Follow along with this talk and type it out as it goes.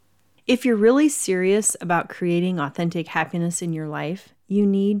If you're really serious about creating authentic happiness in your life, you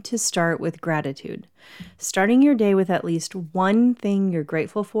need to start with gratitude. Starting your day with at least one thing you're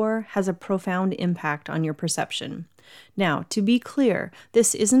grateful for has a profound impact on your perception. Now, to be clear,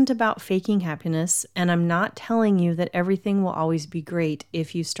 this isn't about faking happiness, and I'm not telling you that everything will always be great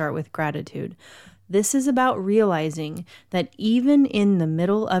if you start with gratitude. This is about realizing that even in the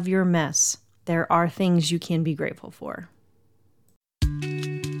middle of your mess, there are things you can be grateful for.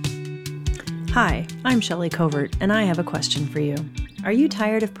 Hi, I'm Shelley Covert, and I have a question for you. Are you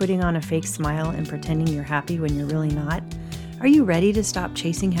tired of putting on a fake smile and pretending you're happy when you're really not? Are you ready to stop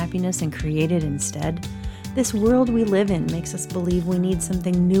chasing happiness and create it instead? This world we live in makes us believe we need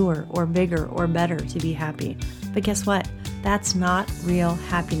something newer or bigger or better to be happy. But guess what? That's not real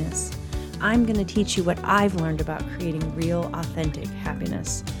happiness. I'm going to teach you what I've learned about creating real, authentic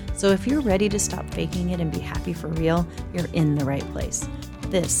happiness. So if you're ready to stop faking it and be happy for real, you're in the right place.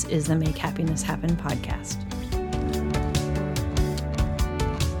 This is the Make Happiness Happen podcast.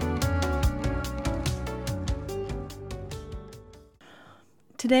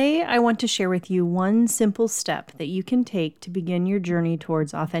 Today, I want to share with you one simple step that you can take to begin your journey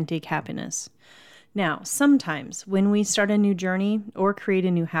towards authentic happiness. Now, sometimes when we start a new journey or create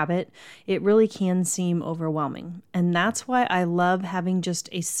a new habit, it really can seem overwhelming. And that's why I love having just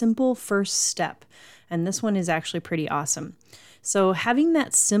a simple first step. And this one is actually pretty awesome. So having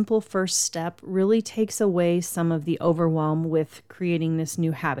that simple first step really takes away some of the overwhelm with creating this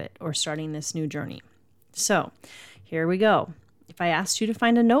new habit or starting this new journey. So here we go. If I asked you to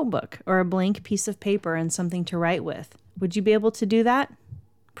find a notebook or a blank piece of paper and something to write with, would you be able to do that?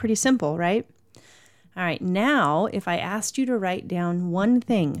 Pretty simple, right? All right, now if I asked you to write down one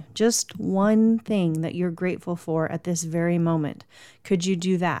thing, just one thing that you're grateful for at this very moment, could you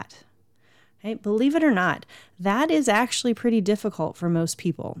do that? Right? Believe it or not, that is actually pretty difficult for most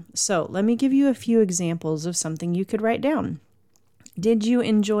people. So let me give you a few examples of something you could write down. Did you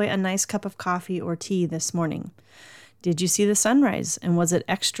enjoy a nice cup of coffee or tea this morning? Did you see the sunrise, and was it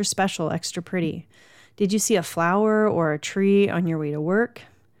extra special, extra pretty? Did you see a flower or a tree on your way to work?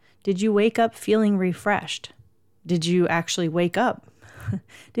 Did you wake up feeling refreshed? Did you actually wake up?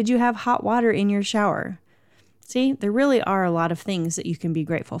 Did you have hot water in your shower? See, there really are a lot of things that you can be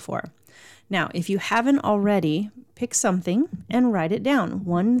grateful for. Now, if you haven't already, pick something and write it down.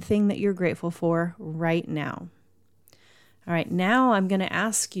 One thing that you're grateful for right now. All right, now I'm going to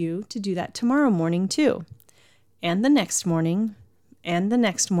ask you to do that tomorrow morning too, and the next morning, and the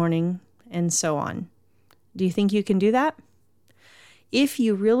next morning, and so on. Do you think you can do that? If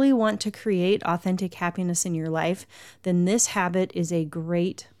you really want to create authentic happiness in your life, then this habit is a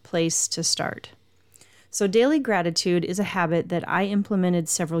great place to start. So daily gratitude is a habit that I implemented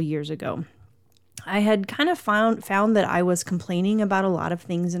several years ago. I had kind of found that I was complaining about a lot of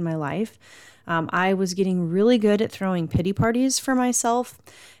things in my life. I was getting really good at throwing pity parties for myself.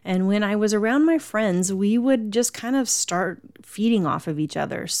 And when I was around my friends, we would just kind of start feeding off of each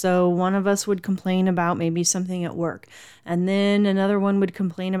other. So one of us would complain about maybe something at work, and then another one would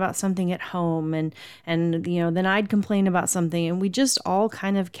complain about something at home, and then I'd complain about something, and we just all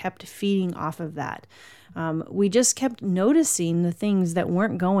kind of kept feeding off of that. We just kept noticing the things that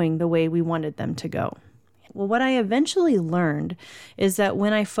weren't going the way we wanted them to go. Well, what I eventually learned is that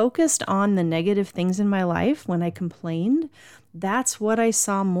when I focused on the negative things in my life, when I complained, that's what I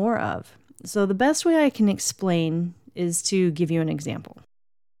saw more of. So the best way I can explain is to give you an example.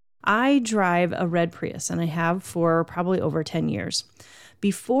 I drive a red Prius, and I have for probably over 10 years.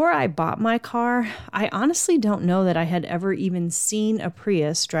 Before I bought my car, I honestly don't know that I had ever even seen a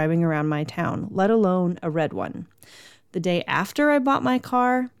Prius driving around my town, let alone a red one. The day after I bought my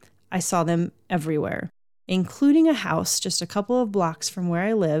car, I saw them everywhere, including a house just a couple of blocks from where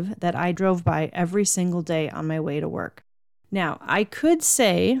I live that I drove by every single day on my way to work. Now, I could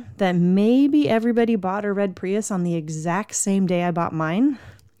say that maybe everybody bought a red Prius on the exact same day I bought mine.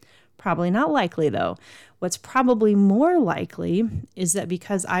 Probably not likely, though. What's probably more likely is that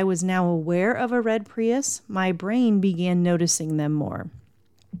because I was now aware of a red Prius, my brain began noticing them more.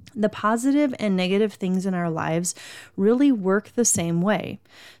 The positive and negative things in our lives really work the same way.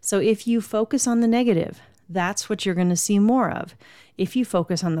 So if you focus on the negative, that's what you're going to see more of. If you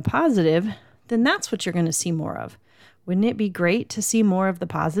focus on the positive, then that's what you're going to see more of. Wouldn't it be great to see more of the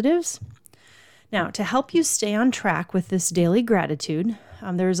positives? Now, to help you stay on track with this daily gratitude,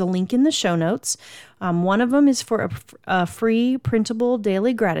 there's a link in the show notes. One of them is for a free printable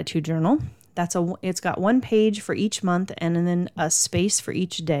daily gratitude journal. It's got one page for each month and then a space for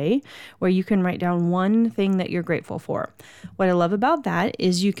each day where you can write down one thing that you're grateful for. What I love about that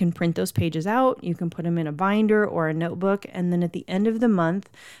is you can print those pages out, you can put them in a binder or a notebook, and then at the end of the month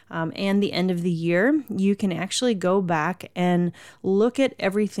and the end of the year, you can actually go back and look at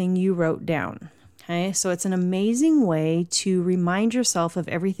everything you wrote down. Okay, so it's an amazing way to remind yourself of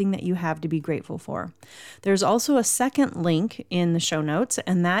everything that you have to be grateful for. There's also a second link in the show notes,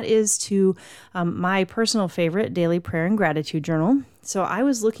 and that is to my personal favorite daily prayer and gratitude journal. So I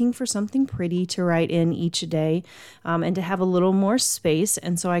was looking for something pretty to write in each day and to have a little more space.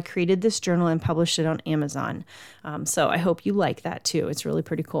 And so I created this journal and published it on Amazon. So I hope you like that too. It's really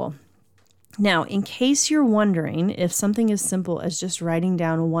pretty cool. Now, in case you're wondering if something as simple as just writing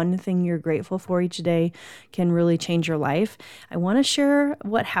down one thing you're grateful for each day can really change your life, I want to share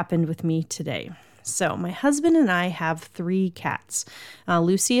what happened with me today. So my husband and I have 3 cats.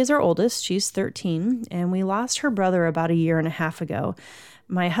 Lucy is our oldest. She's 13, and we lost her brother about a year and a half ago.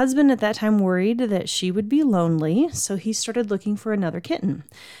 My husband at that time worried that she would be lonely, so he started looking for another kitten.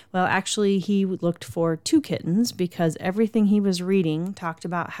 Well, actually, he looked for 2 kittens because everything he was reading talked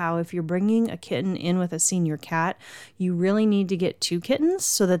about how if you're bringing a kitten in with a senior cat, you really need to get 2 kittens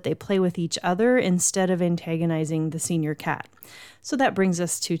so that they play with each other instead of antagonizing the senior cat. So that brings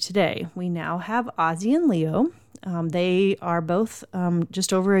us to today. We now have Ozzy and Leo. They are both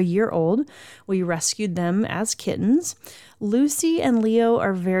just over a year old. We rescued them as kittens. Lucy and Leo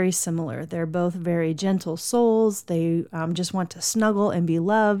are very similar. They're both very gentle souls. They just want to snuggle and be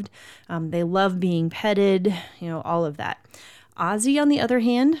loved. They love being petted, all of that. Ozzy, on the other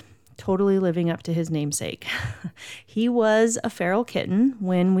hand, totally living up to his namesake. He was a feral kitten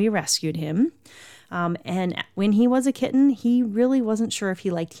when we rescued him. And when he was a kitten, he really wasn't sure if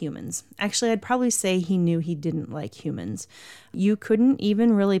he liked humans. Actually, I'd probably say he knew he didn't like humans. You couldn't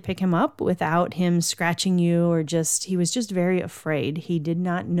even really pick him up without him scratching you or he was just very afraid. He did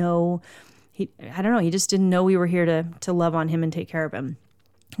not know, he just didn't know we were here to love on him and take care of him.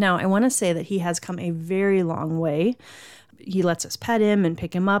 Now, I want to say that he has come a very long way. He lets us pet him and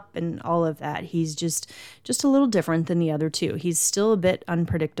pick him up and all of that. He's just a little different than the other 2. He's still a bit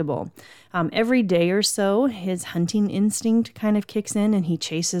unpredictable. Every day or so, his hunting instinct kind of kicks in and he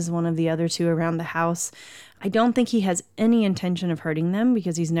chases one of the other 2 around the house. I don't think he has any intention of hurting them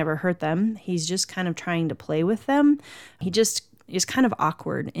because he's never hurt them. He's just kind of trying to play with them. He just is kind of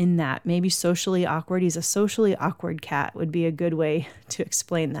awkward in that, maybe socially awkward. He's a socially awkward cat would be a good way to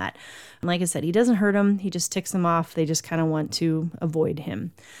explain that. And like I said, he doesn't hurt them. He just ticks them off. They just kind of want to avoid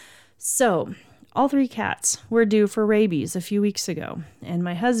him. So all 3 cats were due for rabies a few weeks ago. And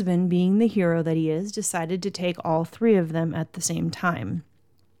my husband, being the hero that he is, decided to take all 3 of them at the same time.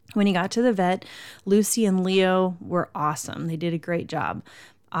 When he got to the vet, Lucy and Leo were awesome. They did a great job.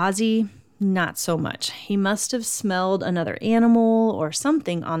 Ozzy, not so much. He must have smelled another animal or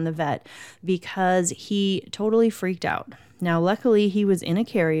something on the vet because he totally freaked out. Now, luckily, he was in a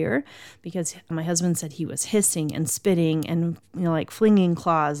carrier because my husband said he was hissing and spitting and, like flinging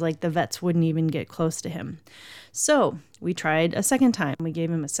claws, like the vets wouldn't even get close to him. So we tried a second time. We gave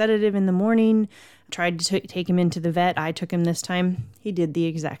him a sedative in the morning, tried to take him into the vet. I took him this time. He did the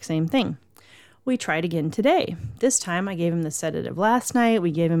exact same thing. We tried again today. This time I gave him the sedative last night.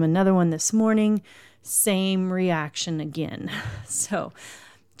 We gave him another one this morning. Same reaction again. So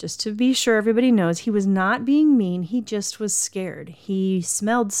just to be sure everybody knows, he was not being mean. He just was scared. He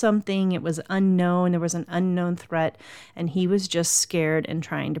smelled something. It was unknown. There was an unknown threat, and he was just scared and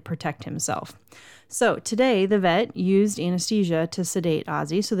trying to protect himself. So today the vet used anesthesia to sedate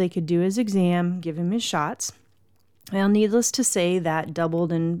Ozzy so they could do his exam, give him his shots. Well, needless to say, that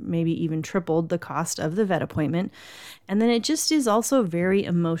doubled and maybe even tripled the cost of the vet appointment. And then it just is also very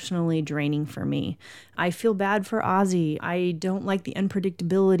emotionally draining for me. I feel bad for Ozzy. I don't like the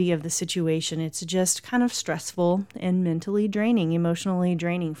unpredictability of the situation. It's just kind of stressful and mentally draining, emotionally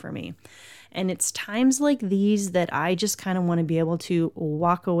draining for me. And it's times like these that I just kind of want to be able to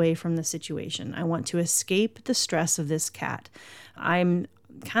walk away from the situation. I want to escape the stress of this cat. I'm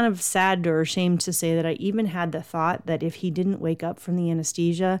kind of sad or ashamed to say that I even had the thought that if he didn't wake up from the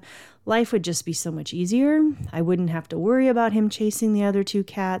anesthesia, life would just be so much easier. I wouldn't have to worry about him chasing the other 2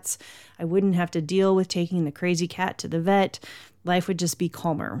 cats. I wouldn't have to deal with taking the crazy cat to the vet. Life would just be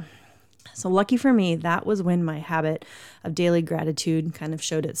calmer. So lucky for me, that was when my habit of daily gratitude kind of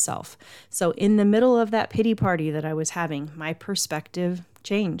showed itself. So in the middle of that pity party that I was having, my perspective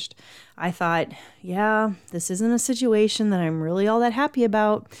changed. I thought, yeah, this isn't a situation that I'm really all that happy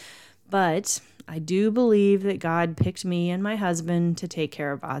about, but I do believe that God picked me and my husband to take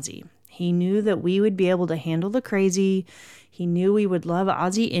care of Ozzy. He knew that we would be able to handle the crazy. He knew we would love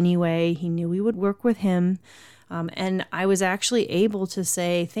Ozzy anyway. He knew we would work with him. And I was actually able to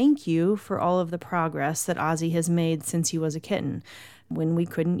say thank you for all of the progress that Ozzy has made since he was a kitten, when we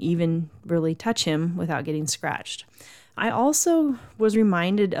couldn't even really touch him without getting scratched. I also was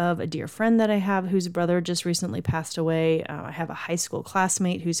reminded of a dear friend that I have whose brother just recently passed away. I have a high school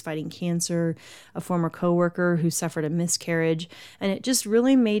classmate who's fighting cancer, a former coworker who suffered a miscarriage, and it just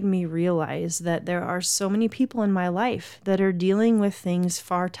really made me realize that there are so many people in my life that are dealing with things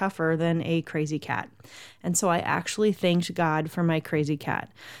far tougher than a crazy cat. And so I actually thanked God for my crazy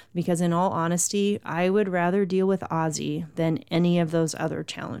cat, because in all honesty, I would rather deal with Ozzy than any of those other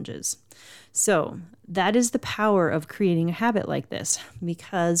challenges. So that is the power of creating a habit like this,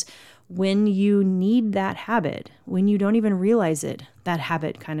 because when you need that habit, when you don't even realize it, that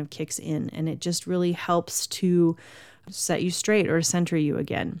habit kind of kicks in, and it just really helps to set you straight or center you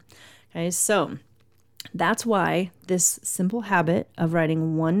again. Okay, so that's why this simple habit of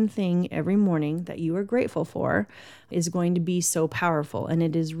writing one thing every morning that you are grateful for is going to be so powerful. And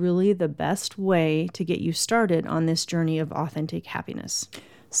it is really the best way to get you started on this journey of authentic happiness.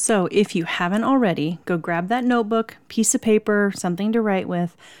 So if you haven't already, go grab that notebook, piece of paper, something to write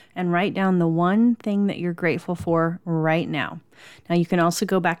with, and write down the one thing that you're grateful for right now. Now you can also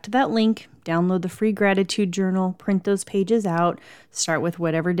go back to that link, download the free gratitude journal, print those pages out, start with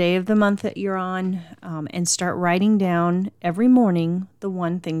whatever day of the month that you're on, and start writing down every morning the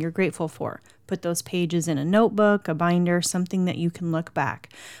one thing you're grateful for. Put those pages in a notebook, a binder, something that you can look back.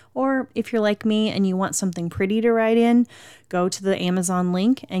 Or if you're like me and you want something pretty to write in, go to the Amazon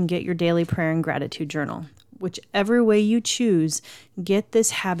link and get your daily prayer and gratitude journal. Whichever way you choose, get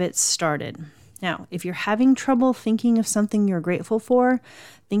this habit started. Now, if you're having trouble thinking of something you're grateful for,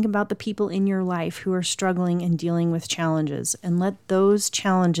 think about the people in your life who are struggling and dealing with challenges, and let those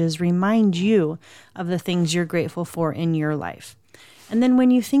challenges remind you of the things you're grateful for in your life. And then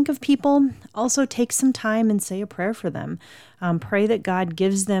when you think of people, also take some time and say a prayer for them. Pray that God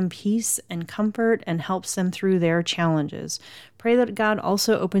gives them peace and comfort and helps them through their challenges. Pray that God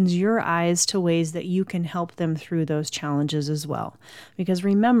also opens your eyes to ways that you can help them through those challenges as well. Because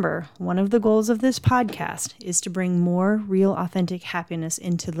remember, one of the goals of this podcast is to bring more real, authentic happiness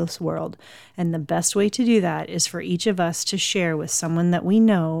into this world. And the best way to do that is for each of us to share with someone that we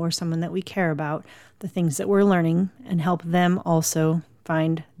know or someone that we care about the things that we're learning and help them also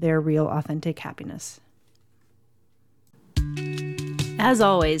find their real, authentic happiness. As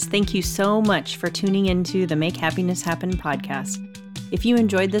always, thank you so much for tuning into the Make Happiness Happen podcast. If you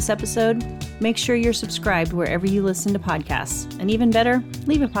enjoyed this episode, make sure you're subscribed wherever you listen to podcasts. And even better,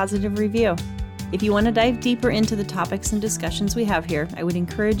 leave a positive review. If you want to dive deeper into the topics and discussions we have here, I would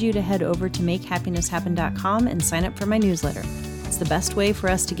encourage you to head over to makehappinesshappen.com and sign up for my newsletter. It's the best way for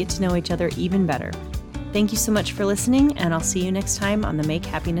us to get to know each other even better. Thank you so much for listening, and I'll see you next time on the Make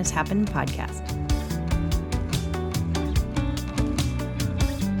Happiness Happen podcast.